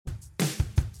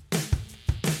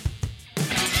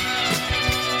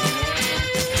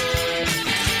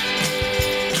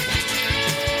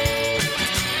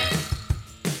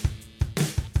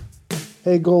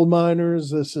Hey, gold miners,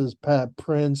 this is Pat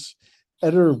Prince,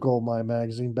 editor of Goldmine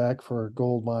Magazine, back for our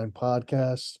Goldmine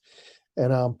podcast.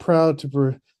 And I'm proud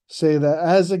to say that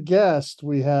as a guest,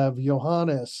 we have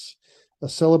Johannes, a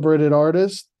celebrated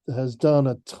artist, that has done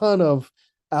a ton of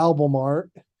album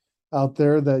art out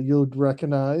there that you'll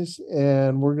recognize.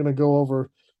 And we're going to go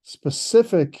over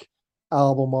specific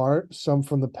album art, some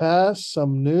from the past,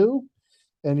 some new.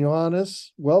 And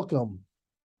Johannes, welcome.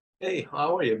 Hey,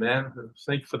 how are you, man?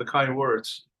 Thank you for the kind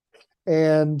words.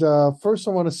 And first, I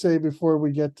want to say before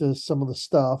we get to some of the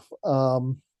stuff,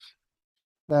 now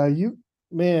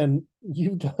man,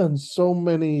 you've done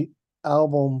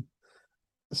album,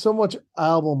 so much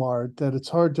album art that it's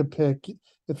hard to pick.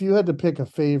 If you had to pick a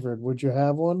favorite, would you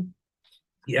have one?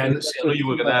 Yeah, Or and see, I know you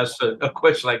were going to ask a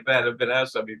question like that. I've been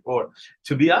asked that before.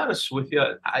 To be honest with you,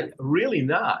 I really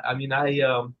not. I mean,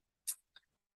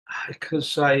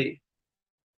 because I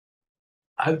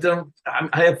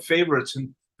have favorites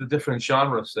in the different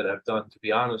genres that I've done, to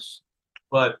be honest.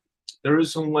 But there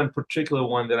isn't one particular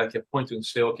one that I can point to and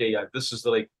say, okay, yeah, this is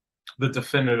the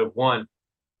definitive one.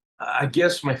 I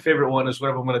guess my favorite one is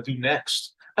whatever I'm going to do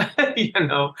next. You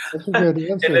know, That's a good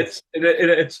and answer.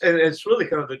 it's really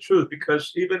kind of the truth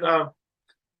because even I,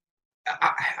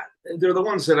 they're the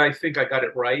ones that I think I got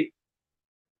it right,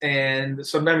 and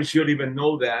sometimes you don't even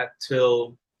know that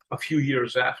till a few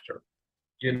years after.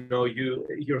 You know,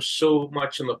 you're so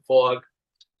much in the fog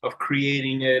of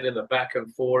creating it and the back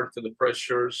and forth and the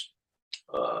pressures,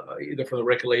 either from the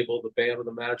record label, the band, or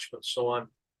the management, so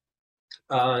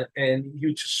on. And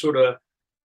you just sort of,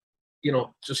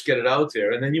 just get it out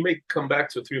there. And then you may come back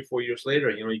to 3 or 4 years later,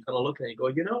 you kind of look at it and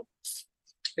go,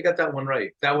 I got that one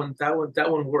right. That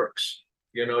one works.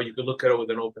 You could look at it with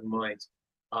an open mind.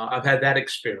 I've had that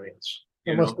experience,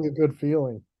 That you must know. be a good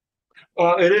feeling.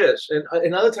 It is.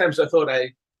 And other times I thought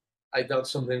I done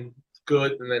something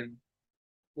good and then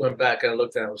went back and I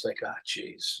looked at it and I was like, ah,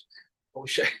 geez. I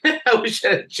wish I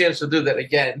had a chance to do that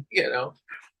again.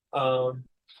 Um,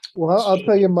 Well, so I'll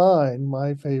tell you mine.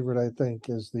 My favorite, I think,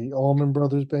 is the Allman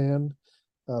Brothers Band,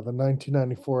 the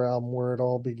 1994 album "Where It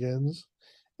All Begins."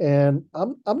 And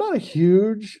I'm not a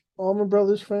huge Allman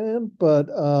Brothers fan, but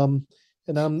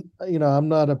and I'm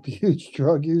not a huge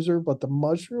drug user, but the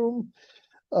Mushroom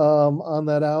on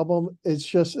that album,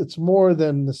 it's more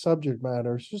than the subject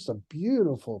matter. It's just a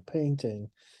beautiful painting,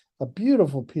 a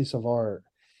beautiful piece of art.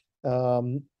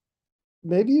 Um,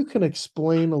 Maybe you can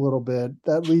explain a little bit.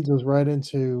 That leads us right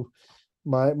into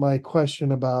my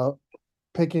question about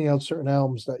picking out certain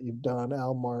albums that you've done,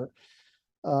 album art,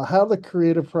 how the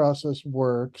creative process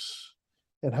works,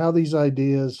 and how these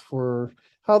ideas for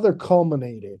how they're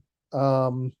culminated,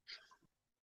 um,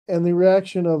 and the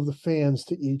reaction of the fans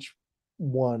to each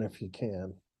one, if you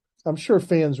can. I'm sure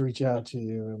fans reach out to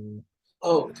you, and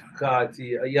Oh God,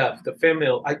 the fan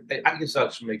mail. I guess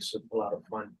that makes it a lot of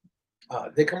fun.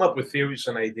 They come up with theories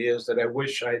and ideas that I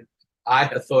wish I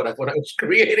had thought of when I was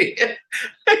creating it.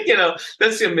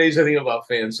 That's the amazing thing about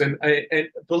fans. And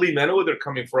believe me, I know where they're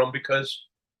coming from because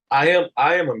I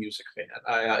am a music fan.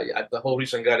 The whole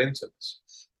reason I got into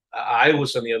this. I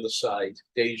was on the other side,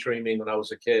 daydreaming when I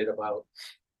was a kid about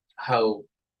how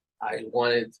I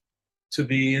wanted to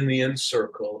be in the in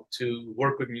circle, to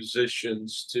work with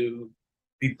musicians, to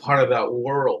be part of that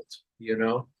world, you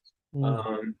know?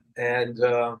 mm, And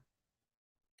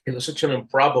it was such an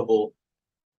improbable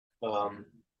um,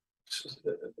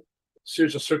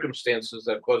 series of circumstances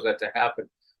that caused that to happen.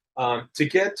 To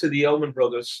get to the Elman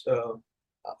Brothers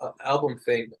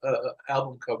album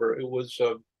cover, it was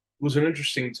an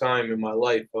interesting time in my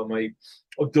life. My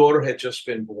daughter had just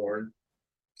been born.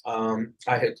 I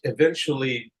had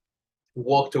eventually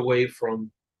walked away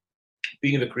from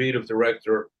being the creative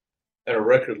director at a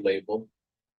record label,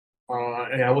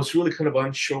 and I was really kind of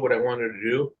unsure what I wanted to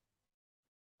do.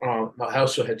 I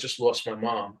also had just lost my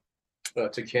mom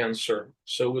to cancer,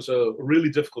 so it was a really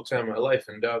difficult time in my life,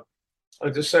 and I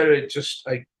decided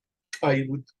I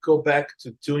would go back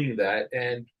to doing that,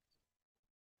 and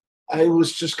I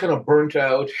was just kind of burnt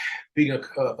out being an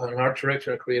art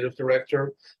director and a creative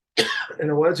director, and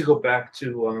I wanted to go back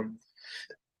to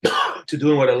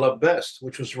doing what I love best,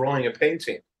 which was drawing and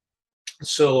painting.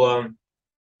 So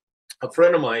a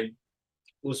friend of mine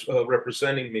who was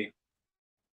representing me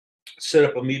set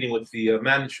up a meeting with the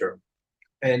manager,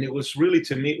 and it was really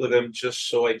to meet with him just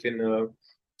so I can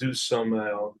do some.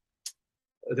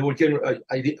 They were getting.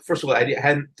 First of all,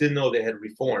 didn't know they had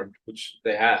reformed, which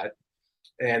they had,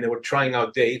 and they were trying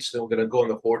out dates. They were going to go on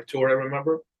the Horde tour. I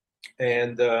remember,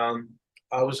 and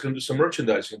I was going to do some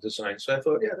merchandising design. So I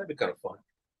thought, yeah, that'd be kind of fun.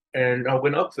 And I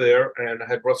went up there, and I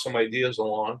had brought some ideas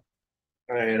along,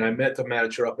 and I met the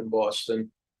manager up in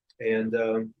Boston, And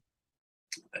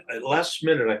last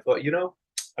minute, I thought,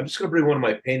 I'm just going to bring one of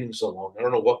my paintings along. I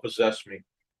don't know what possessed me,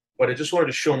 but I just wanted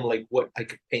to show him like what I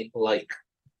could paint like.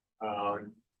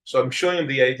 So I'm showing him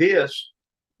the ideas,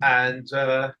 and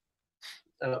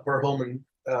Verhoeven,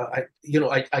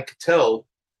 I could tell,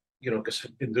 because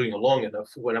I've been doing it long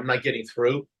enough when I'm not getting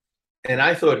through. And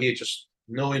I thought he had just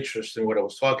no interest in what I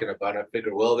was talking about. I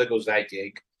figured, well, there goes that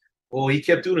gig. Well, he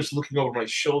kept doing this, looking over my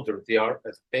shoulder at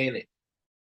the painting.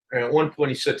 And at one point,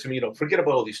 he said to me, forget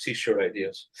about all these T-shirt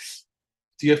ideas.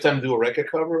 Do you have time to do a record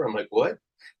cover? I'm like, what?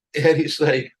 And he's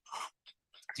like,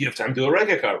 do you have time to do a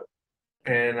record cover?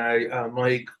 And I'm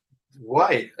like,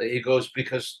 why? He goes,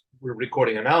 because we're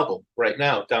recording an album right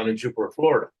now down in Jupiter,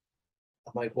 Florida.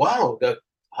 I'm like, wow,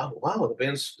 the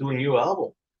band's doing a new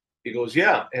album. He goes,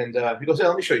 yeah. And he goes, yeah,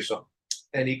 let me show you something.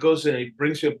 And he goes in and he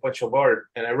brings me a bunch of art.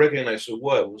 And I recognize who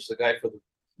it was the guy for the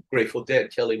Grateful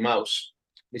Dead, Kelly Mouse.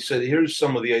 He said, here's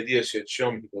some of the ideas he had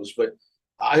shown me. He goes, but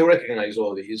I recognize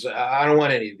all of these. I don't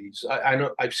want any of these. I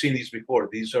know I've seen these before.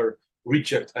 These are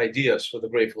reject ideas for the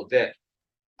Grateful Dead.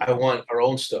 I want our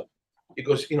own stuff. He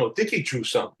goes, Dickie drew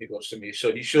some, he goes to me.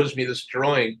 So he shows me this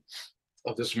drawing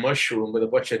of this mushroom with a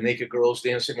bunch of naked girls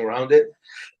dancing around it.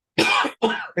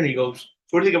 And he goes,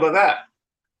 what do you think about that?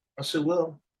 I said,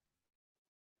 well,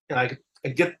 I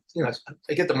get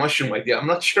the mushroom idea. I'm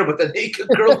not sure about the naked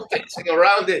girl dancing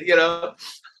around it,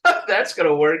 That's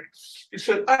gonna work. He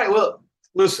said, all right, well,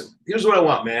 listen, here's what I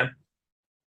want, man.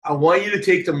 I want you to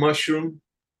take the mushroom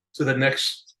to the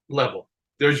next level.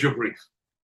 There's your brief.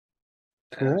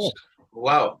 Cool. Said,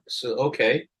 wow. So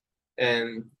okay.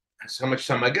 And that's how much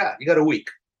time I got. You got a week.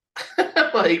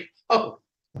 I'm like, oh.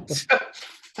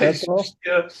 That's awesome.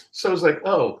 Yeah. So I was like,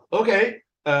 oh, okay.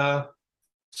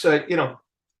 So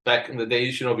back in the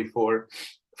days, before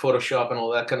Photoshop and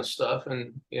all that kind of stuff,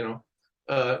 and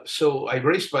so I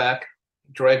raced back,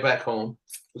 drive back home.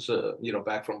 It was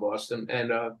back from Boston,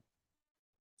 and I'm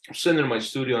sitting in my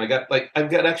studio, and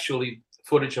I've got actually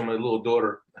footage of my little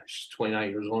daughter. She's 29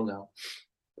 years old now.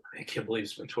 I can't believe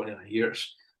it's been 29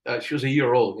 years. She was a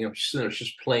year old. She's sitting there,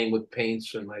 she's playing with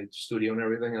paints in my studio and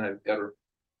everything, and I've got her,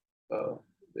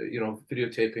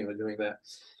 videotaping or doing that.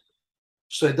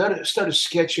 So I started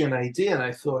sketching an idea, and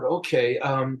I thought, okay,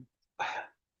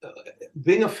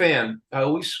 being a fan, I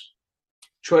always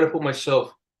try to put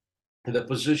myself in the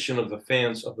position of the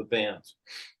fans of the band.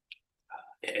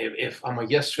 If I'm a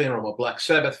Yes fan, or I'm a Black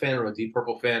Sabbath fan, or a Deep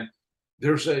Purple fan,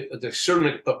 there's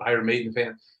certain Iron Maiden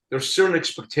fan. There's certain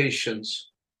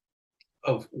expectations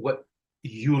of what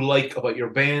you like about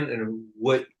your band and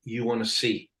what you want to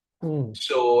see.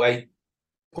 So I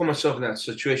put myself in that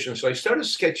situation. So I started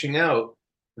sketching out.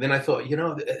 Then I thought,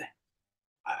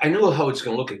 I knew how it's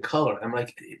going to look in color. I'm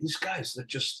like, these guys,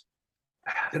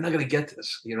 they're not going to get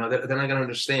this. They're not going to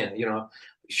understand.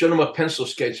 Showed them a pencil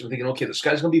sketch. I'm thinking, okay, the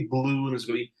sky's going to be blue, and it's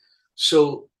going to be.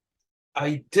 So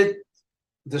I did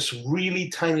this really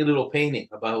tiny little painting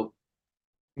about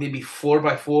maybe 4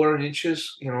 by 4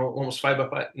 inches, almost 5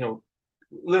 by 5,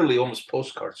 literally almost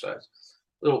postcard size,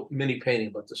 little mini painting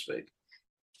about this big.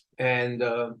 And,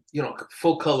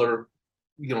 full color,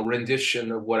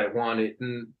 rendition of what I wanted.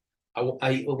 And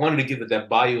I wanted to give it that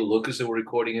bayou look, because they were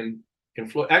recording in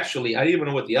Florida. Actually, I didn't even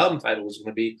know what the album title was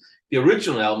going to be. The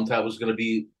original album title was going to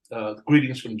be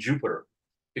Greetings from Jupiter,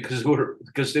 because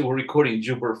they were recording in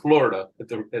Jupiter, Florida at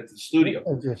the studio.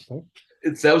 Interesting.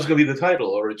 That was going to be the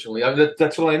title originally.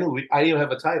 That's all I knew. I didn't even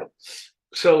have a title.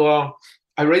 So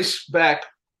I raced back,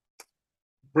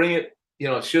 bring it,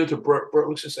 show it to Bert. Bert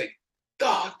looks and say,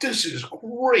 "Oh, this is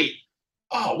great.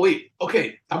 Oh, wait,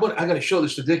 okay, I got to show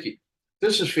this to Dickie.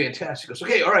 This is fantastic." He goes,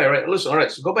 "Okay, all right, listen, all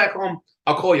right, so go back home.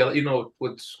 I'll call you, let you know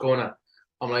what's going on."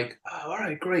 I'm like, "Oh, all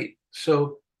right, great."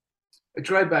 So I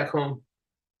drive back home.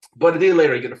 But a day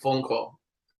later, I get a phone call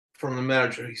from the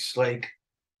manager. He's like,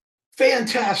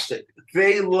 "Fantastic.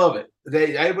 They love it.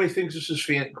 Everybody thinks this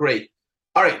is great.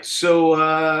 All right,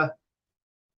 so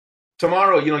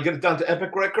tomorrow, get it down to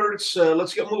Epic Records.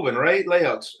 Let's get moving, right?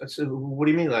 Layouts." I said, "What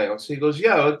do you mean layouts?" He goes,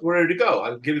 "Yeah, we're ready to go.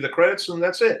 I'll give you the credits, and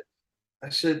that's it." I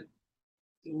said,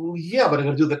 "Well, yeah, but I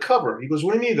got to do the cover." He goes,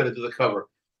 "What do you mean you got to do the cover?"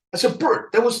 I said,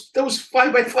 "Bert, that was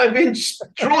 5 by 5 inch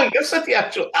drawing. That's not the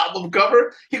actual album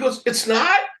cover." He goes, "It's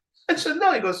not?" I said,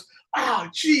 "No." He goes, "Oh,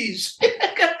 geez." He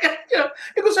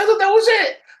goes, "I thought that was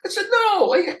it." I said,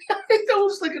 "No, I think that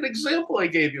was like an example I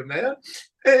gave you, man."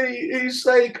 And he's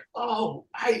like, "Oh,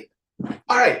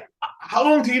 all right. How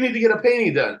long do you need to get a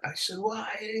painting done?" I said, "Well,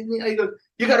 I go,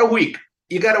 you got a week.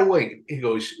 You got a week." He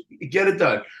goes, "Get it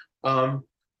done."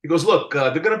 He goes, "Look,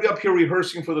 they're going to be up here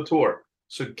rehearsing for the tour.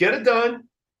 So get it done,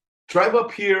 drive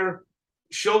up here,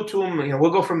 show it to them,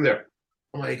 we'll go from there."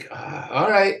 I'm like, all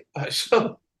right.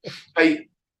 So I,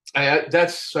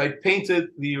 I painted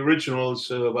the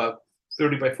originals about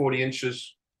 30 by 40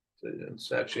 inches.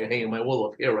 It's actually hanging my wall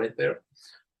up here, right there.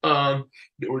 The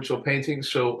original painting.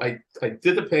 So I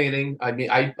did the painting. I mean,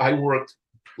 I worked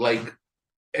like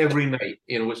every night.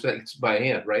 It was like by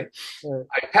hand, right? Right.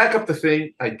 I pack up the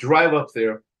thing. I drive up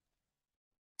there.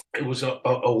 It was a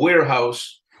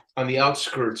warehouse on the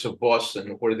outskirts of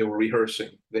Boston where they were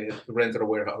rehearsing. They had rented a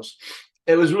warehouse.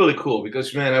 It was really cool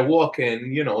because, man, I walk in,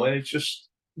 and it's just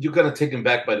you're kind of taken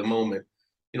back by the moment.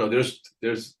 There's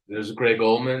Greg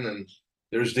Olman and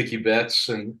there's Dickie Betts,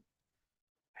 and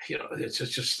it's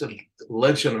just a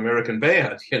legend American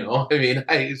band. I mean,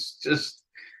 it's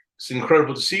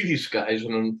incredible to see these guys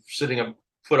when I'm sitting a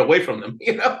foot away from them.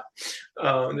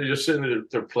 They're just sitting there,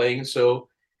 they're playing. So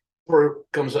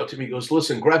Bert comes up to me, goes,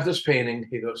 "Listen, grab this painting."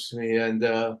 He goes to me and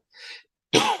go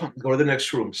to the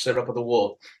next room, set up at the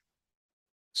wall,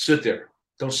 sit there,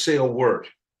 don't say a word.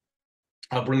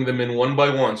 I'll bring them in one by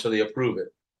one so they approve it,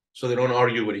 so they don't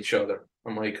argue with each other.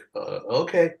 I'm like,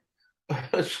 okay.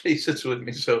 He sits with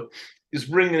me, so he's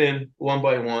bringing in one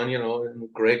by one,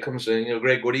 and Greg comes in.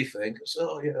 Greg, what do you think? I said,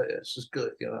 "Oh yeah, yeah, this is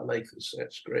good. I like this.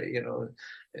 That's great."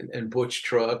 And Butch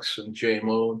Trucks and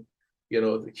JMO,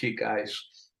 the key guys.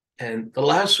 And the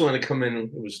last one to come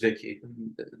in was Dickie.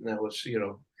 And that was,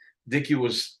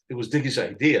 it was Dickie's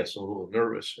idea, so I'm a little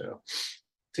nervous.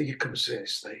 Dickie comes in,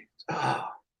 he's like,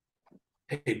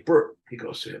 hey, Bert, he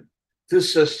goes to him.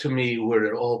 This says to me where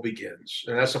it all begins.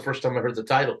 And that's the first time I heard the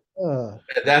title. Uh,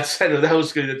 And that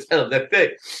was going to tell that thing.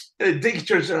 And Dickie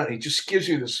turns around, he just gives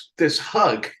you this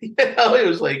hug. It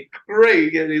was like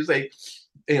great. And he's like,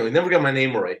 he never got my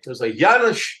name right. It was like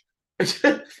Janusz.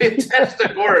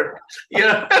 Fantastic word.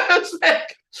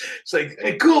 It's like,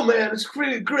 hey, cool, man. It's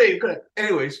pretty great.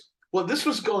 Anyways, well, this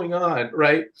was going on,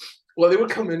 right? Well, they were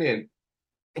coming in.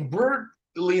 Bert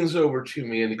leans over to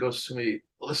me and he goes to me,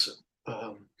 "Listen,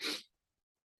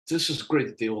 this is great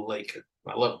that they will like it.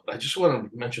 I love it. I just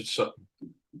want to mention something.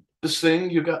 This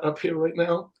thing you got up here right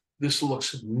now, this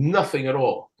looks nothing at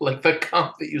all like the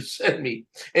comp that you sent me."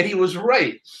 And he was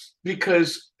right,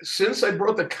 because since I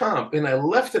brought the comp and I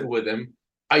left it with him,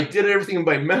 I did everything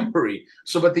by memory.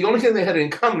 So, but the only thing they had in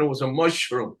common was a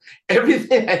mushroom.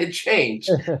 Everything had changed.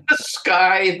 The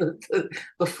sky,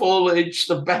 the foliage,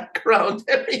 the background,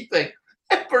 everything.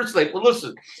 At first, like, well,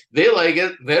 listen, they like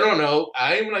it. They don't know.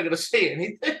 I'm not going to say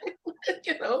anything.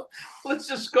 Let's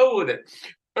just go with it.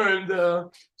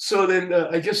 And so then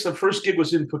I guess the first gig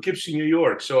was in Poughkeepsie, New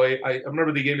York. So I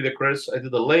remember they gave me the credits. I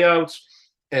did the layouts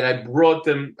and I brought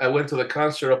them. I went to the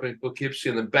concert up in Poughkeepsie,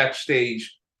 and the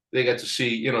backstage, they got to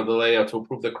see, the layout to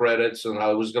approve the credits and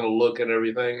how it was going to look and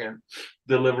everything, and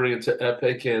delivering it to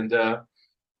Epic. And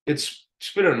it's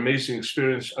been an amazing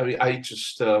experience. I mean,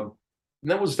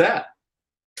 that was that.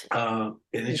 And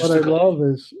it just what I took love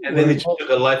is and what then I it just love, took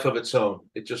a life of its own.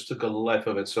 It just took a life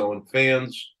of its own.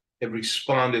 Fans have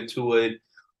responded to it.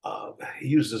 He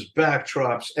uses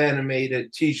backdrops,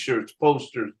 animated T-shirts,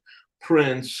 posters,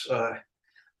 prints.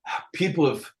 People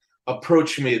have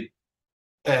approached me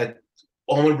at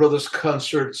Allman Brothers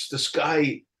concerts. This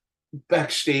guy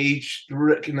backstage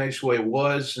recognized who I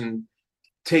was and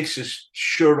takes his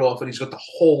shirt off, and he's got the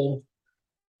whole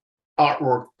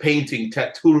artwork painting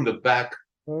tattooed on the back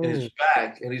in his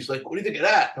back. And he's like, "What do you think of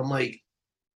that?" I'm like,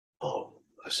 "Oh,"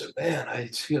 I said, "Man,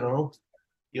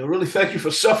 really thank you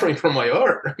for suffering from my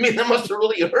art. I mean, that must have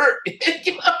really hurt."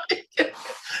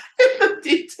 The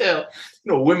detail,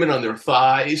 women on their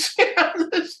thighs,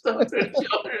 this stuff.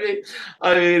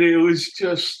 I mean, it's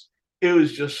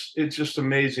just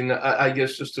amazing. I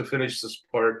guess just to finish this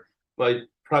part,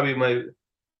 probably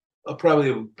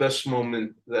the best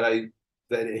moment that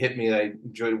it hit me. I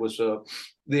enjoyed was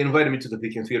they invited me to the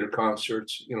Beacon Theater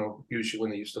concerts. Usually when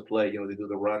they used to play, they do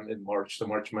the run in March, the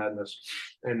March Madness,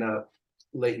 and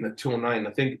late in the 209.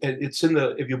 I think it's in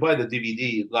the, if you buy the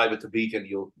DVD Live at the Beacon,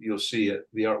 you'll see it.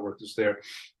 The artwork is there,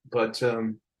 but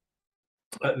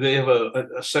they have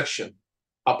a section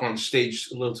up on stage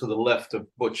a little to the left of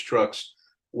Butch Trucks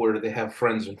where they have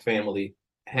friends and family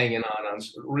hanging on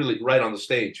really right on the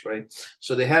stage, right?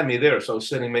 So they had me there. So I was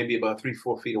sitting maybe about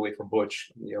 3-4 feet away from Butch,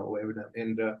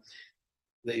 and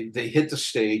they hit the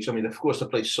stage. I mean, of course, the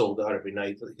place sold out every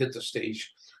night. They hit the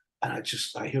stage, and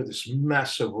I hear this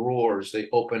massive roar as they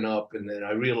open up, and then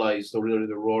I realize the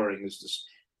roaring is this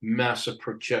massive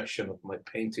projection of my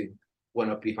painting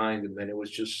went up behind, and then it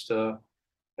was just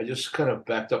I just kind of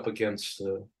backed up against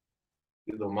the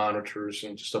monitors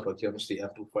and just up against the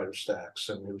amplifier stacks,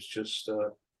 and it was just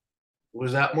it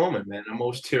was that moment, man. I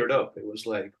almost teared up. It was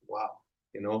like, wow.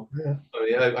 You know, Yeah. I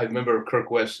mean, I remember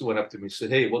Kirk West went up to me and said,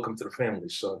 "Hey, welcome to the family,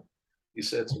 son." He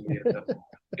said to me, and,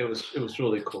 it was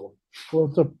really cool. Well,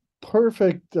 it's a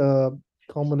perfect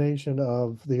culmination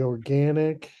of the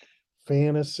organic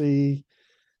fantasy,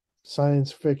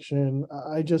 science fiction.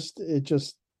 It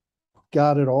just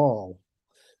got it all.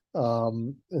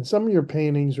 And some of your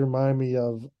paintings remind me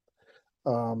of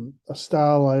a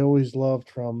style I always loved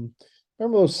from,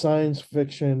 remember those science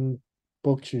fiction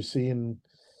books you see in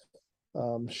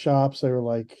shops? They were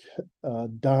like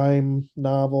dime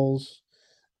novels,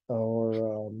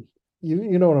 or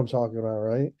you know what I'm talking about,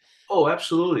 right? Oh,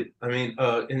 absolutely. I mean,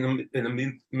 in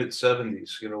the mid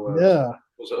 '70s, you know, Yeah,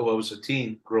 I was a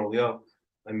teen growing up.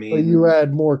 I but mean, you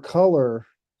add more color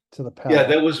to the yeah, palette.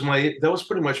 that was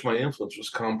pretty much my influence was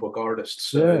comic book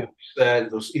artists. Yeah, That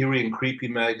those eerie and creepy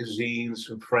magazines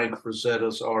and Frank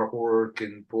Frazetta's artwork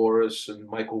and Boris and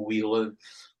Michael Whelan.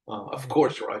 Of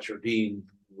course, Roger Dean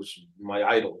was my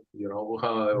idol. You know,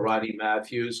 Roddy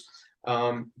Matthews.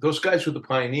 Those guys were the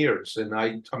pioneers, and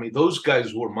I mean, those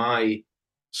guys were my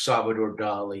Salvador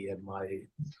Dali and my,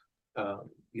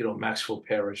 Maxwell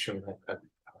Parrish. I mean, I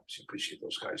obviously appreciate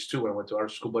those guys too when I went to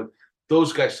art school, but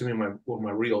those guys to me were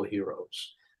my real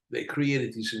heroes. They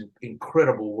created these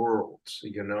incredible worlds.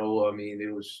 You know, I mean,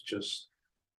 it was just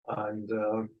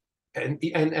and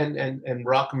and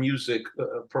rock music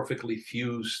perfectly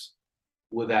fused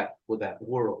with that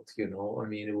world. You know, I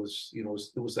mean, it was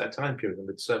that time period, the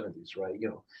mid '70s, right? You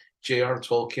know, J.R.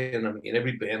 Tolkien. I mean,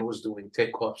 every band was doing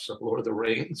takeoffs of Lord of the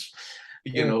Rings.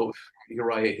 You yeah. know,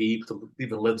 Uriah Heep,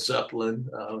 even Led Zeppelin,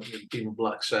 even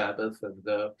Black Sabbath, and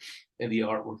the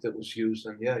artwork that was used.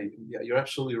 And yeah, you're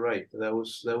absolutely right. That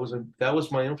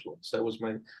was my influence. That was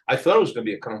my. I thought I was going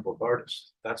to be a comic book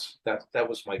artist. That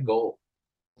was my goal.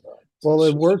 Well,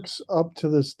 it So, works up to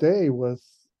this day with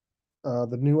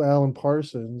the new Alan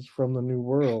Parsons from the New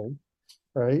World,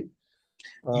 right?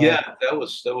 Uh, yeah, that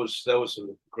was a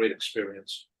great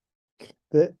experience.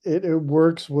 that it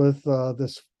works with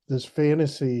this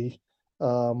fantasy,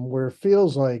 where it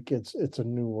feels like it's a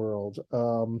new world.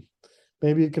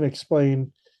 Maybe you can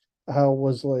explain how it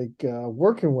was like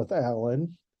working with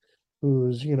Alan,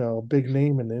 who's a big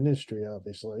name in the industry,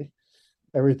 obviously.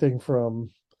 Everything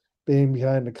from being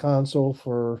behind the console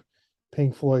for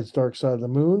Pink Floyd's Dark Side of the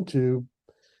Moon to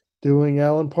doing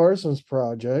Alan Parsons'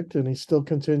 project, and he's still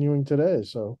continuing today.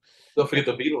 So Don't forget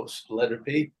the Beatles, Let It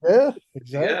Be. yeah, Yeah,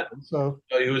 exactly. So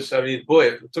he was. I mean,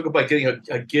 boy, talk about getting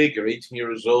a gig. You're 18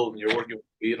 years old and you're working with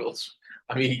the Beatles.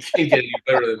 I mean, you can't get any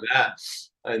better than that.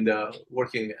 And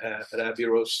working at Abbey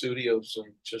Road Studios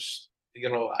and just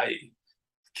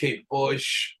Kate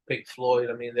Bush, Pink Floyd.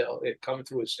 I mean, it coming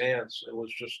through his hands. It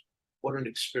was just what an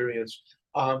experience.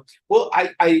 Well,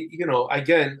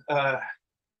 again, I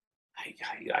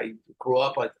grew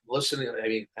up like listening. I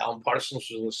mean, Alan Parsons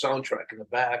was in the soundtrack in the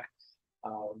back.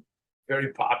 Um,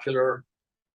 very popular.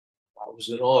 I was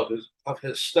in awe of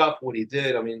his stuff, what he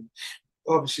did. I mean,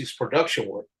 obviously his production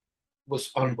work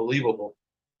was unbelievable,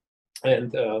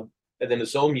 and uh, and then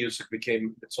his own music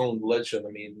became its own legend.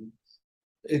 I mean,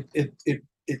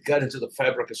 it got into the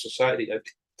fabric of society.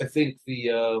 I think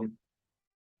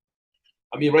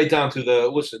I mean, right down to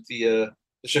the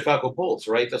Chicago Bulls,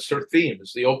 right? That's their theme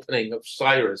is the opening of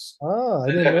Cyrus. I And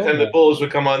didn't every know time the that. Bulls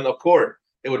would come on the court,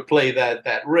 they would play that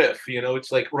riff. You know,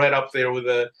 it's like right up there with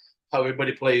how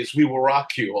everybody plays "We Will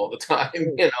Rock You" all the time.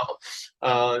 Hey, You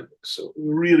know, so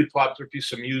really popular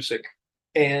piece of music,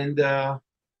 and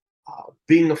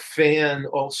being a fan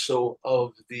also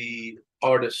of the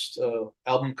artist,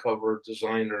 album cover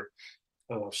designer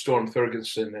Storm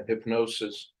Thurgeson and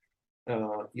Hypnosis.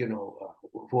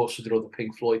 Who also did all the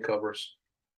Pink Floyd covers.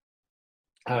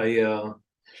 I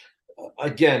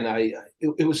again,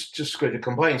 it was just great to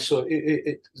combine. So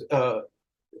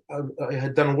I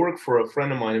had done work for a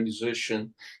friend of mine, a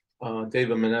musician,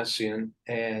 David Manessian,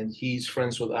 and he's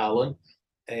friends with Alan.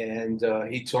 And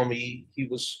he told me he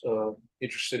was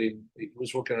interested he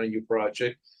was working on a new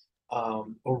project.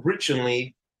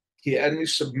 Originally, he had me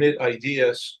submit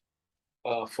ideas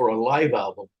for a live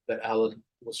album that Alan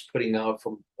was putting out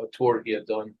from a tour he had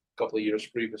done a couple of years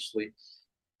previously.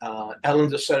 Alan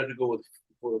decided to go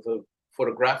with a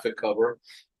photographic cover,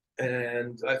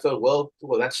 and I thought, well,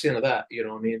 that's the end of that. You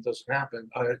know, I mean, it doesn't happen.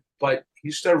 But he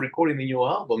started recording the new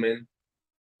album, and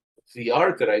the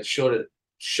art that I showed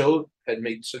had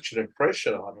made such an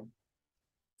impression on him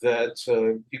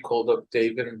that he called up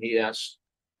David and he asked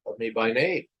me by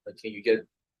name, like, "Can you get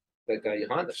that guy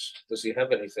Johannes? Does he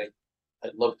have anything?" I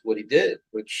loved what he did,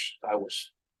 which I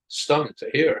was stunned to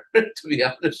hear, to be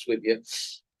honest with you.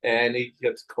 And he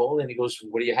gets called and he goes,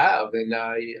 "What do you have?" And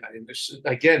I just,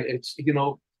 again, it's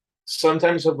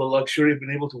sometimes have the luxury of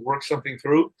being able to work something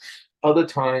through. Other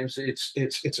times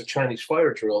it's a Chinese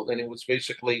fire drill, and it was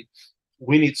basically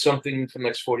we need something for the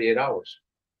next 48 hours.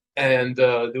 And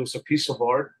there was a piece of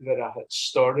art that I had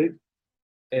started,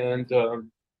 and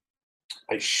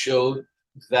I showed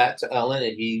that to Alan,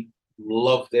 and he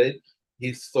loved it.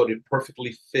 He thought it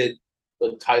perfectly fit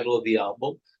the title of the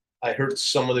album. I heard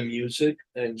some of the music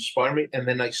and inspired me, and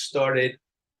then I started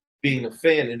being a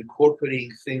fan,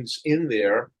 incorporating things in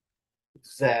there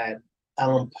that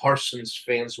Alan Parsons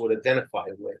fans would identify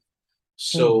with. Hmm.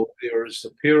 So there's the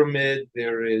pyramid,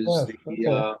 Yes,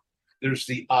 okay. there's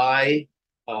the eye,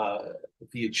 uh,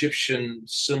 the Egyptian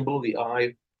symbol, the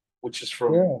eye, which is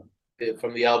Yeah.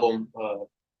 from the album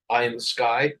Eye in the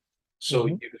Sky. So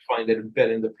you Hmm. can find it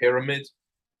embedded in the pyramid.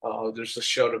 There's the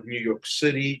shot of New York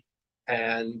City,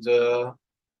 and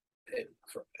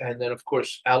and then of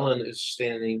course Alan is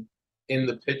standing in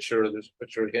the picture. There's a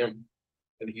picture of him,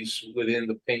 and he's within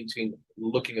the painting,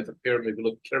 looking at the pyramid. If you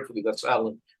look carefully, that's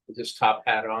Alan with his top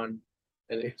hat on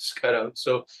and his cutout.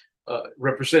 So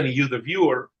representing you, the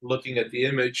viewer, looking at the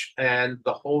image, and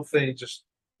the whole thing just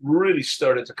really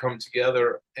started to come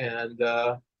together. And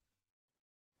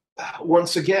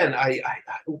once again,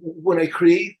 when I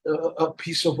create a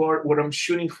piece of art, what I'm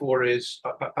shooting for is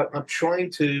I'm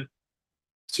trying to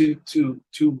to to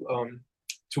um,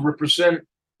 to represent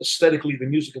aesthetically the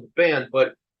music of the band,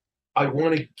 but I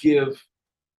want to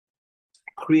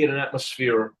create an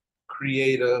atmosphere,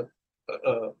 create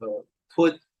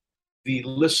put the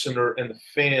listener and the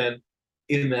fan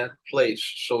in that place.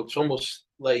 So it's almost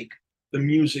like the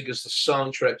music is the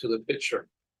soundtrack to the picture,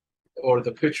 or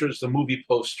the picture is the movie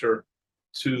poster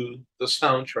to the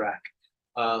soundtrack.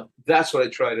 That's what I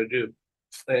try to do.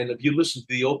 And if you listen to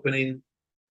the opening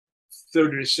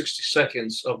 30 to 60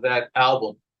 seconds of that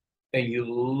album and you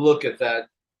look at that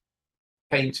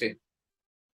painting,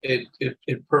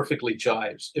 it perfectly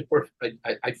jives.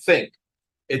 I think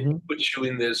it Hmm. puts you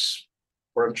in this,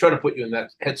 or I'm trying to put you in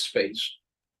that headspace.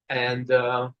 And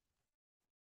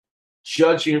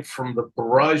judging from the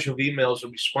barrage of emails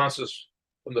and responses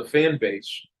from the fan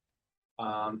base,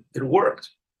 it worked.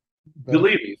 Bet.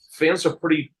 Believe me, fans are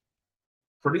pretty,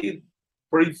 pretty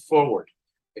forward.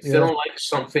 If they Yeah. don't like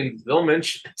something, they'll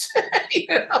mention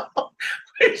it.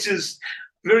 Which is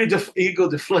very ego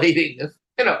deflating.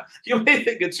 You may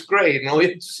think it's great.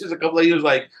 It's just a couple of years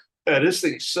like, this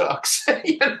thing sucks.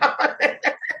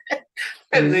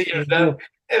 And then you're done.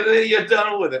 Yeah. And then you're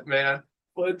done with it, man.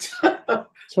 But but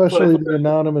Especially the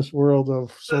anonymous world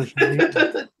of social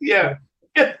media. yeah.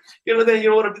 Yeah. Then you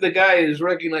don't want to be the guy who's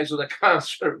recognized at a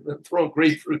concert and throwing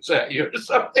grapefruits at you or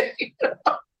something.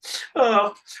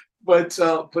 uh, but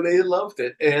they loved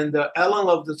it, and Alan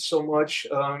loved it so much.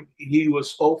 He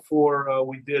was all for.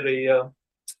 We did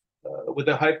with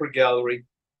the Hyper Gallery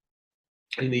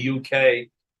in the UK.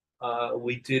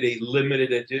 We did a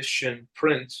limited edition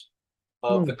print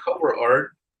of Hmm. the cover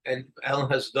art, and Alan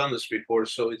has done this before,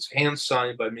 so it's hand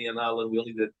signed by me and Alan. We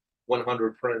only did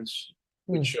 100 prints,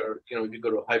 Hmm. which are, if you go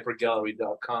to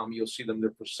hypergallery.com, you'll see them there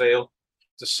for sale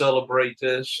to celebrate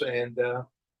this. And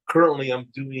currently,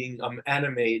 I'm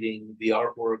animating the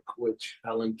artwork, which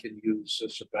Alan can use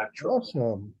as a backdrop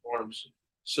Awesome. forms.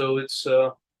 So it's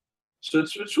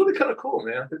really kind of cool,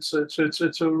 man. It's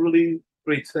a really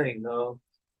great thing.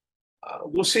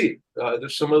 We'll see.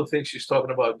 There's some other things she's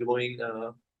talking about doing.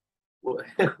 We'll,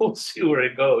 we'll see where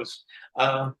it goes.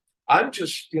 Uh, I'm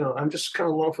just kind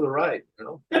of along for the ride.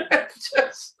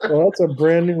 Just, Well, that's a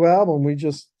brand new album. We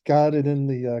just got it in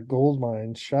the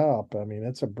Goldmine shop. I mean,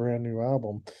 it's a brand new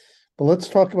album. But let's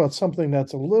talk about something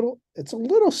it's a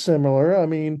little similar. I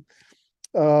mean,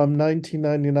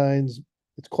 1999's,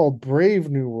 it's called Brave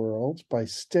New World by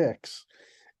Styx.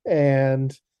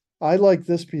 And I like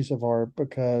this piece of art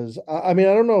because I mean,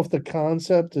 I don't know if the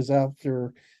concept is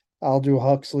after Aldous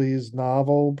Huxley's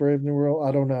novel Brave New World.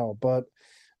 I don't know, but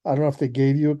I don't know if they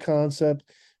gave you a concept,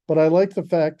 but I like the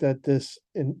fact that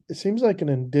it seems like an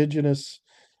indigenous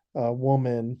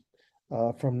woman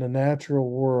from the natural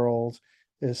world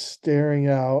is staring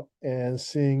out and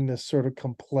seeing this sort of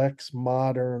complex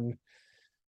modern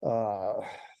uh,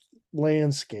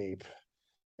 landscape,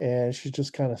 and she's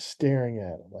just kind of staring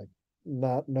at it, like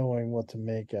not knowing what to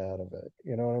make out of it.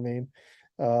 You know what I mean?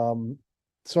 Um,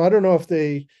 so I don't know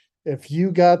if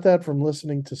you got that from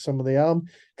listening to some of the album,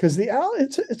 because the album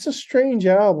it's a strange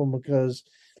album because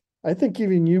I think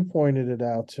even you pointed it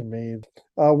out to me.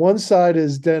 One side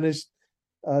is Dennis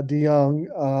DeYoung,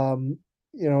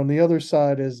 and the other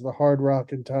side is the hard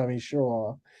rock and Tommy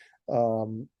Shaw.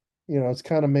 Um, it's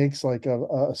kind of makes like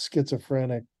a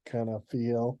schizophrenic kind of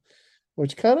feel,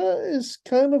 which kind of is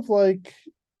kind of like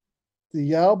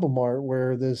the album art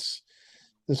where this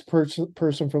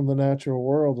person from the natural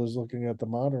world is looking at the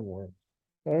modern world.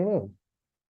 I don't know.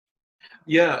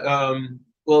 Yeah.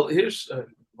 Well, here's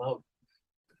well,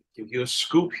 give you a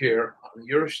scoop here on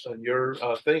your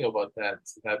thing about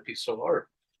that piece of art.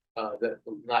 That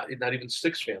not even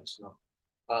Styx fans know.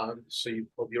 So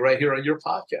will be right here on your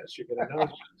podcast. You're going to know.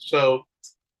 So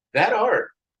that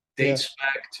art Yeah. dates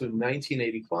back to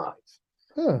 1985.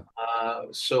 Huh.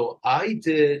 So I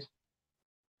did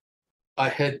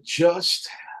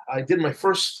my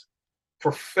first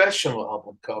professional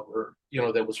album cover,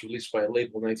 that was released by a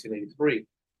label in 1983.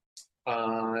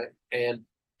 And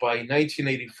by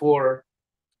 1984,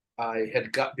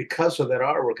 because of that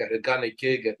artwork, I had gotten a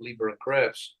gig at Lieber and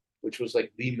Krebs, which was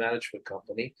like the management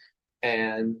company,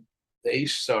 and they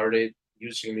started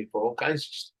using me for all kinds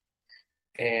of stuff.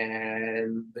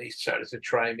 And they started to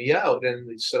try me out, and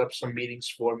they set up some meetings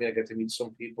for me. I got to meet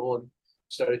some people and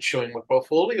started showing my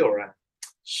portfolio around.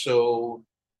 So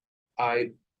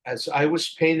as I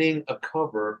was painting a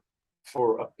cover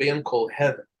for a band called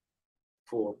Heaven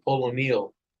for Paul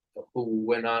O'Neill, who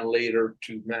went on later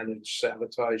to manage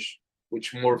Sabotage,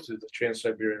 which morphed to the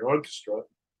Trans-Siberian Orchestra,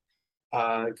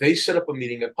 they set up a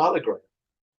meeting at Polygram.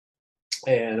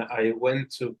 And I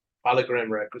went to Polygram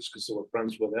Records because they were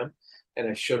friends with them, and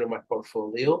I showed them my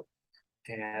portfolio.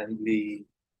 And the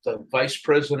vice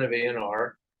president of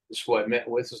A&R is who I met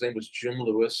with. His name was Jim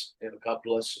Lewis, and God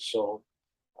bless his soul.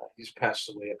 He's passed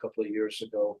away a couple of years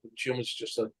ago. Jim was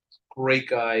just a great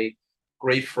guy,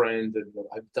 great friend, and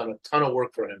I've done a ton of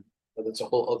work for him. But that's a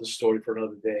whole other story for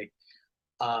another day.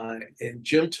 And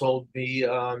Jim told me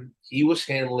he was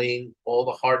handling all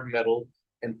the hard metal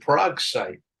and prog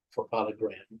site for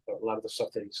Polygram, for a lot of the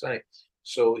stuff that he's saying.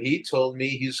 So he told me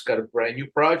he's got a brand new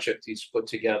project he's put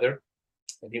together,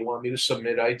 and he wanted me to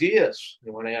submit ideas.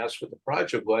 And when I asked what the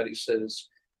project was, he said it's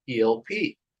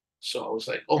ELP. So I was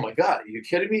like, "Oh my God, are you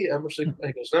kidding me?" Emerson.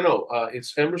 He goes, "No,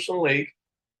 it's Emerson Lake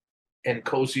and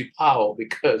Cozy Powell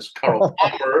because Carl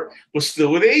Palmer was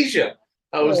still with Asia."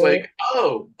 I was like,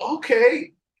 "Oh,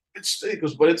 okay." He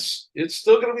goes, "But it's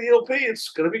still going to be ELP. It's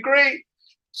going to be great."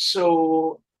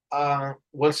 So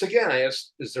once again, I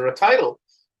asked, "Is there a title?"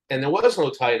 And there was no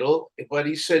title. But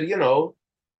he said, "You know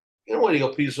what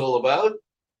ELP is all about.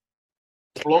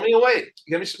 Blow me away.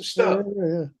 Give me some stuff."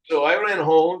 Yeah. So I ran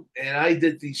home and I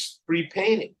did these 3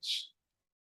 paintings.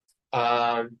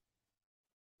 One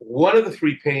of the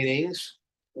 3 paintings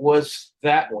was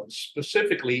that one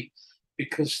specifically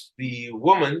because the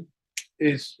woman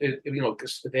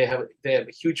because they have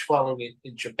a huge following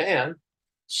in Japan.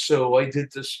 So I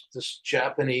did this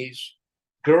Japanese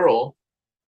girl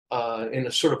in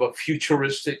a sort of a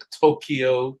futuristic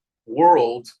Tokyo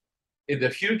world in the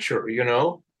future,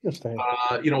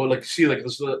 like see, like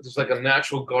there's like a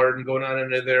natural garden going on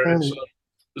in there, and so it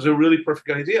was a really perfect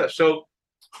idea. So,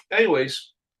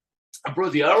 anyways, I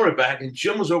brought the artwork back, and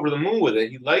Jim was over the moon with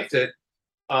it. He liked it.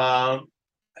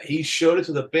 He showed it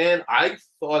to the band. I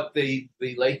thought they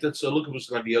liked it, so look, it was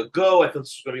going to be a go. I thought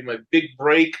this was going to be my big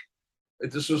break.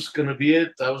 This was going to be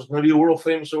it. I was going to be world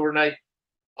famous overnight.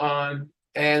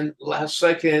 And last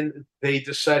second, they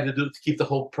decided to keep the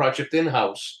whole project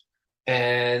in-house.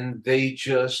 And they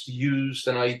just used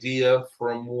an idea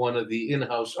from one of the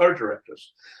in-house art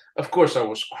directors. Of course, I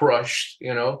was crushed,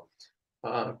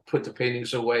 put the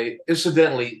paintings away.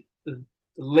 Incidentally,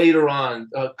 later on,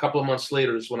 a couple of months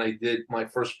later, is when I did my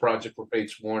first project for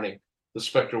Fates Warning, The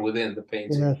Spectre Within, the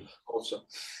painting also.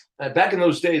 Back in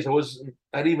those days, I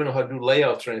didn't even know how to do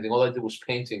layouts or anything. All I did was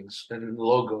paintings and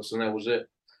logos, and that was it.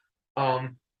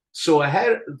 So I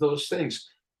had those things.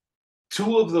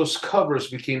 2 of those covers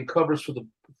became covers for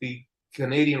the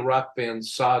Canadian rock band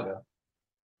Saga.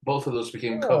 Both of those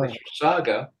became covers for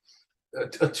Saga.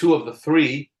 2 of the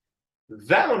 3.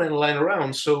 That one didn't line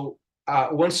around. So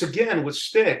once again with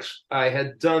Styx, I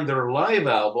had done their live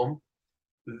album.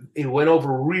 It went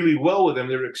over really well with them.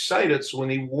 They were excited. So when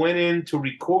they went in to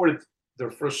record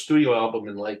their first studio album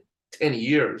in like 10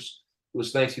 years, it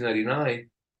was 1999.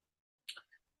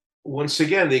 Once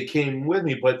again, they came with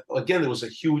me, but again, there was a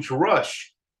huge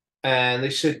rush. And they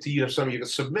said, "Do you have something you can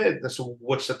submit?" I said,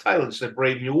 "What's the title?" They said,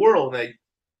 "Brave New World." And I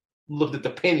looked at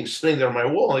the painting sitting there on my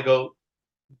wall. I go,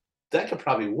 that could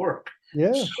probably work.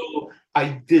 Yeah. So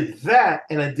I did that,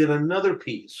 and I did another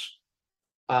piece,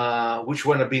 which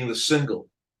wound up being the single.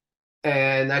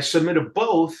 And I submitted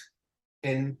both,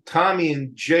 and Tommy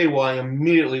and JY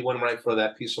immediately went right for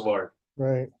that piece of art.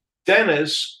 Right.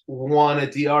 Dennis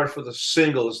wanted the art for the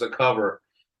single as the cover,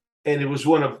 and it was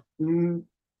one of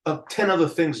 10 other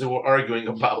things they were arguing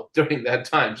about during that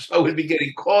time. So I would be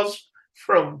getting calls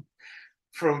from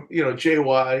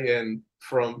JY and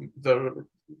from the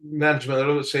management that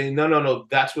was saying, no,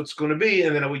 that's what's going to be.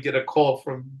 And then we get a call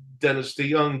from Dennis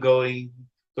DeYoung going,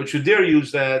 don't you dare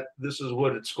use that. This is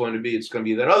what it's going to be. It's going to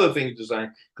be that other thing you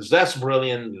designed because that's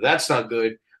brilliant. That's not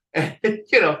good. And,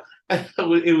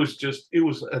 it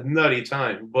was a nutty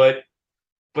time, but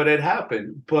it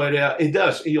happened. But it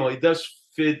does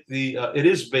fit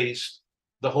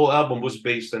the whole album was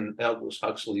based on Aldous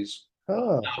Huxley's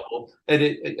Oh, novel,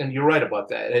 and you're right about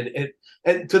that.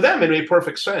 And to them, it made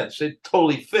perfect sense. It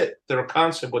totally fit their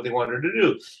concept, what they wanted to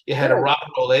do. It had a yeah, rock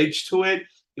and roll edge to it.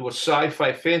 It was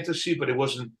sci-fi fantasy, but it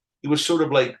wasn't. It was sort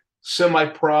of like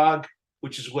semi-prog,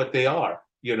 which is what they are.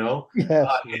 yes,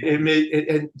 It made it,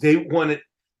 and they wanted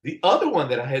the other one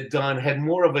that I had done had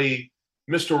more of a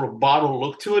Mr. Roboto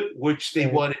look to it, which they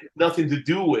right. wanted nothing to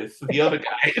do with the other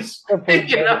guys.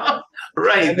 Except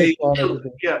Right? Dennis wanted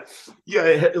to do. Yeah,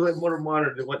 it went more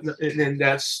modern, and then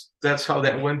that's how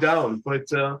that went down. But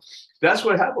that's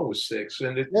what happened with Six,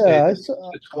 and Yeah, I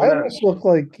saw. it's I going on. almost looked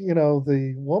like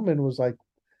the woman was like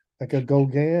a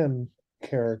Gauguin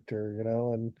character,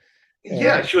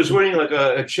 Yeah, and she was wearing like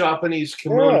a Japanese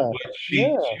kimono, yeah, but she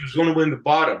yeah, was going to win the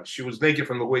bottom. She was naked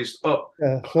from the waist up.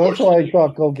 yeah. Of So that's course, why I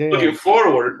thought looking Gauguin.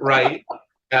 forward, right?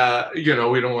 We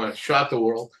don't want to shock the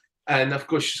world. And of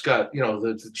course, she's got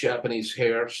the Japanese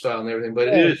hairstyle and everything. But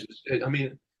Yeah, I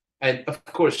mean, and of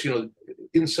course,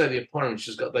 inside the apartment,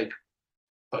 she's got like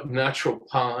a natural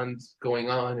pond going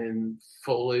on and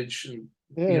foliage, and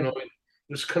yeah. it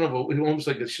was kind of almost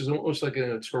like she's almost like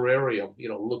in a terrarium,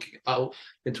 looking out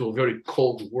into a very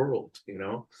cold world, and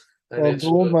Well, it's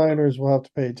gold miners will have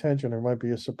to pay attention. There might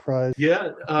be a surprise. yeah.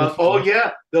 This Oh,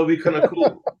 yeah. That'll be kind of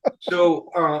cool. So,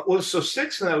 so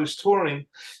Six and I was touring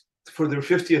for their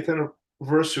 50th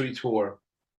anniversary tour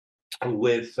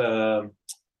with, along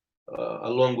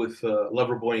with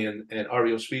Loverboy and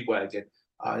REO Speedwagon.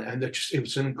 And it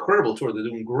was an incredible tour. They're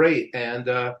doing great. And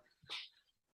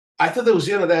I thought that was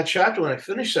the end of that chapter when I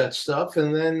finished that stuff.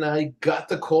 And then I got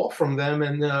the call from them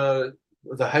and the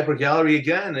Hyper Gallery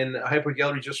again. And Hyper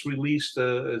Gallery just released,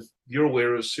 as you're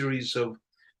aware, a series of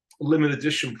limited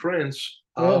edition prints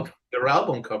Yeah, of their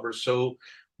album covers. So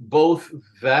both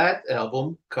that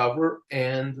album cover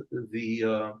and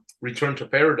the Return to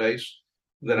Paradise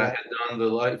that I yeah, had done, the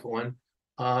live one.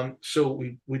 So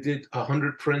we did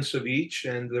 100 prints of each,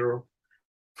 and they're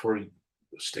for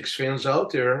Styx fans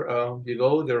out there. You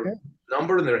go, they're yeah.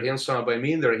 numbered and they're hand signed by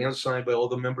me, and they're hand signed by all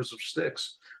the members of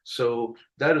Styx. So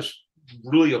that is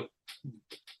really a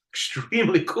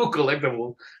extremely cool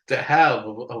collectible to have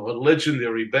of a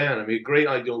legendary band. I mean, great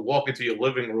idea. You'll walk into your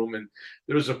living room and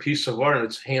there's a piece of art and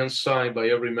it's hand signed by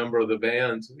every member of the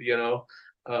band, yeah,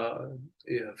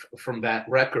 from that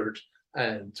record.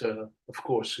 And of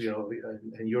course,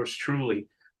 and yours truly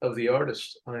of the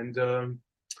artist. And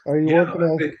Are you yeah, working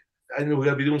on? I know we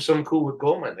gotta be doing something cool with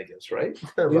Goldmine, I guess, right?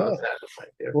 Yeah, About that right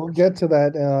there. we'll get to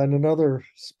that in another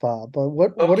spot. But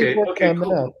what are you working Okay, on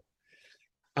cool. now?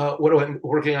 What am I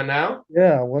working on now?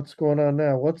 Yeah, what's going on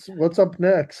now? What's up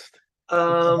next?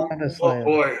 Honest Oh land.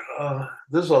 boy,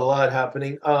 there's a lot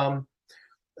happening.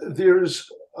 There's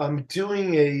I'm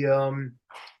doing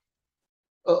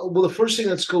well, the first thing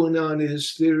that's going on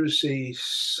is there's a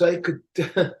Oh,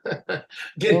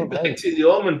 getting back nice. to the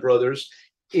Allman Brothers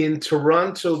in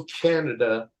Toronto,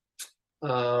 Canada.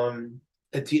 Um,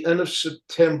 at the end of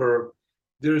September,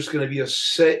 there's going to be a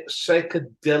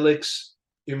psychedelics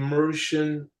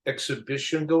immersion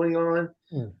exhibition going on.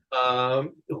 Hmm.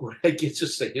 Where it gets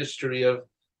us the history of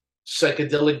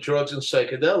psychedelic drugs and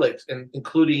psychedelics, and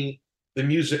including the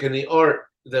music and the art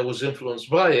that was influenced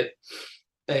by it.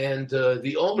 And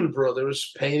the Allman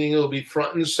Brothers painting will be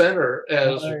front and center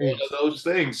as one of Nice. those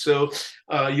things. So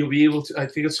you'll be able to. I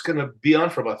think it's going to be on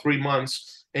for about 3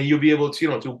 months, and you'll be able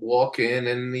to, to walk in,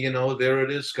 and there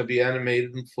it is. It's going to be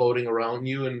animated and floating around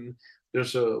you. And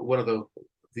there's one of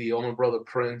the Allman Brother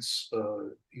prints,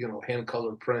 hand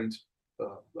colored print,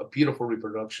 a beautiful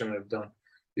reproduction I've done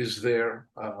is there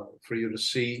for you to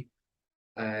see.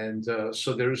 And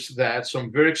so there's that. So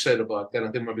I'm very excited about that.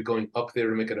 I think I'll be going up there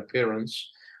to make an appearance.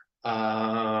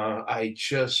 I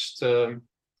just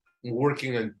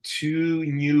working on two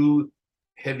new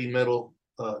heavy metal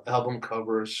album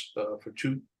covers for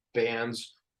two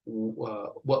bands.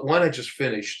 One I just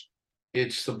finished.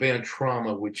 It's the band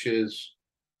Trauma, which is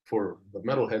for the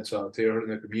metalheads out there in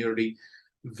the community.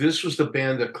 This was the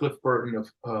band that Cliff Burton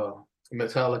of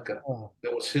Metallica. Oh,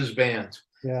 That was his band.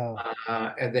 yeah.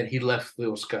 And then he left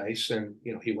those guys, and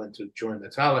he went to join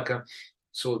Metallica.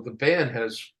 So the band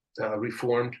has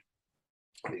reformed.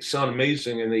 They sound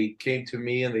amazing, and they came to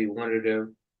me and they wanted a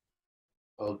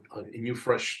new,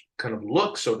 fresh kind of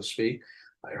look, so to speak.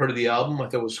 I heard of the album. I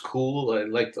thought it was cool. I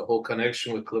liked the whole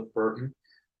connection with Cliff Burton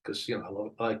because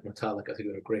I like Metallica. I think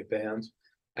they're a great band,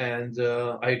 and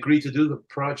I agreed to do the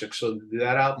project. So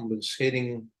that album was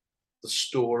hitting the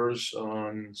stores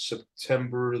on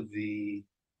September the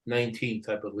 19th,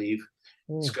 I believe.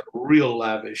 It's got real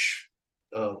lavish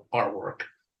artwork.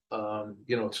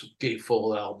 It's a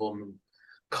gatefold album,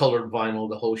 colored vinyl,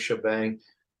 the whole shebang.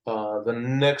 The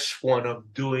next one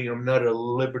I'm not at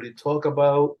liberty to talk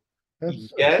about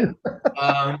yet,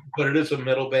 but it is a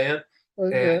metal band,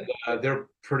 Okay. and they're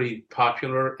pretty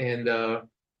popular. And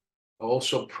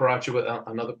also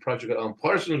another project with Alan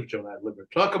Parsons, which I'm not at liberty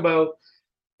to talk about.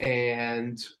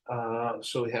 And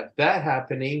so we have that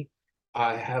happening.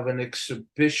 I have an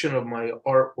exhibition of my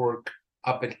artwork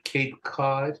up at Cape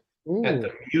Cod at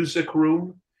the Music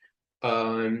Room.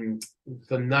 The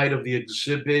night of the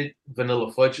exhibit,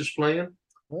 Vanilla Fudge is playing.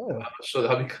 So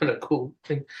that'll be kind of cool.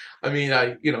 I mean,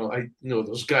 I knew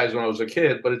those guys when I was a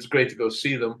kid, but it's great to go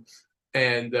see them.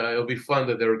 And it'll be fun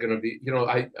that they're going to be,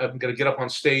 I'm going to get up on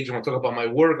stage. I'm going to talk about my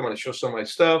work. I'm going to show some of my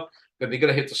stuff. Then they're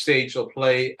going to hit the stage, they'll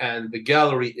play, and the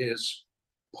gallery is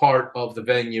part of the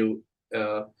venue.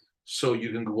 So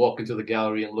you can walk into the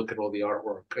gallery and look at all the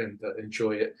artwork and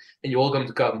enjoy it. And you're welcome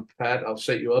to come, Pat. I'll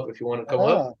set you up if you want to come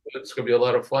up. It's going to be a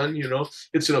lot of fun.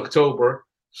 It's in October,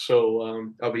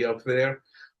 so I'll be up there.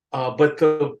 But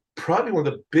probably one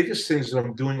of the biggest things that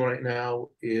I'm doing right now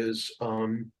is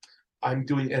I'm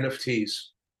doing NFTs,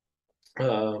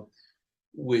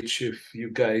 which, if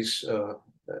you guys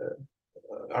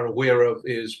are aware of,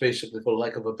 is basically, for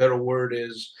lack of a better word,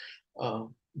 is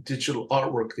digital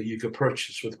artwork that you could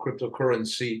purchase with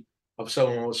cryptocurrency of some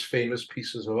of the most famous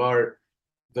pieces of art.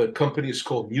 The company is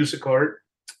called Music Art.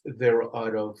 They're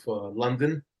out of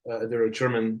London. They're a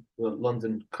German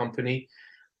London company,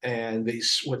 and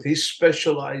what they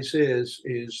specialize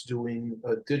is doing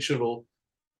digital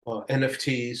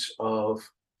NFTs of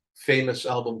famous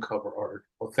album cover art,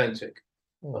 authentic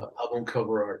album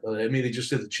cover art. I mean, they just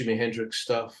did the Jimi Hendrix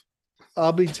stuff.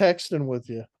 I'll be texting with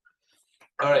you.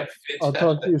 All right. I'll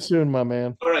talk to you soon, my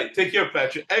man. All right. Take care,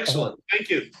 Patrick. Excellent.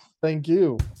 Thank you. Thank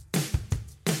you.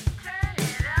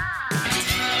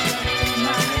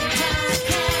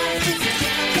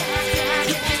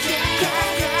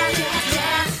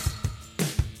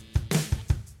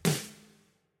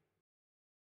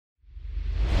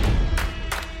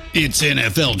 It's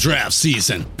NFL draft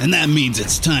season, and that means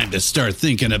it's time to start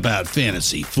thinking about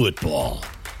fantasy football.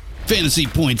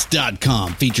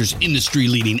 FantasyPoints.com features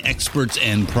industry-leading experts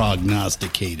and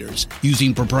prognosticators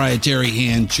using proprietary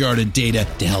hand-charted data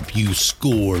to help you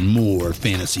score more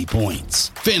fantasy points.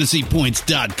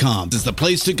 FantasyPoints.com is the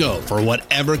place to go for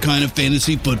whatever kind of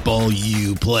fantasy football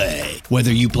you play.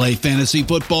 Whether you play fantasy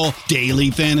football,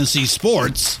 daily fantasy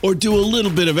sports, or do a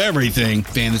little bit of everything,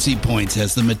 Fantasy Points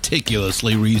has the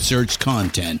meticulously researched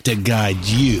content to guide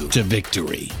you to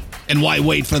victory. And why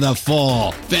wait for the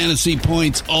fall? Fantasy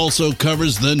Points also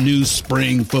covers the new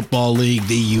spring football league,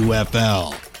 the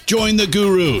UFL. Join the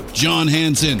guru, John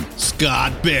Hansen,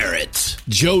 Scott Barrett,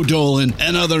 Joe Dolan,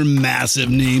 and other massive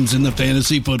names in the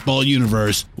fantasy football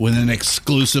universe with an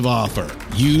exclusive offer.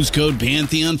 Use code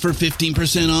Pantheon for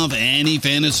 15% off any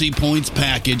Fantasy Points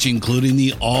package, including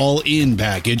the all-in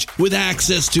package, with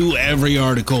access to every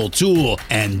article, tool,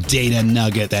 and data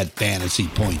nugget that Fantasy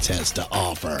Points has to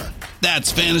offer.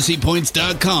 That's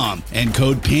FantasyPoints.com and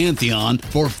code Pantheon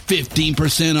for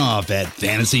 15% off at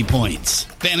Fantasy Points.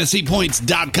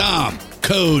 FantasyPoints.com,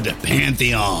 code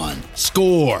Pantheon.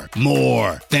 Score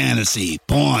more fantasy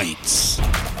points.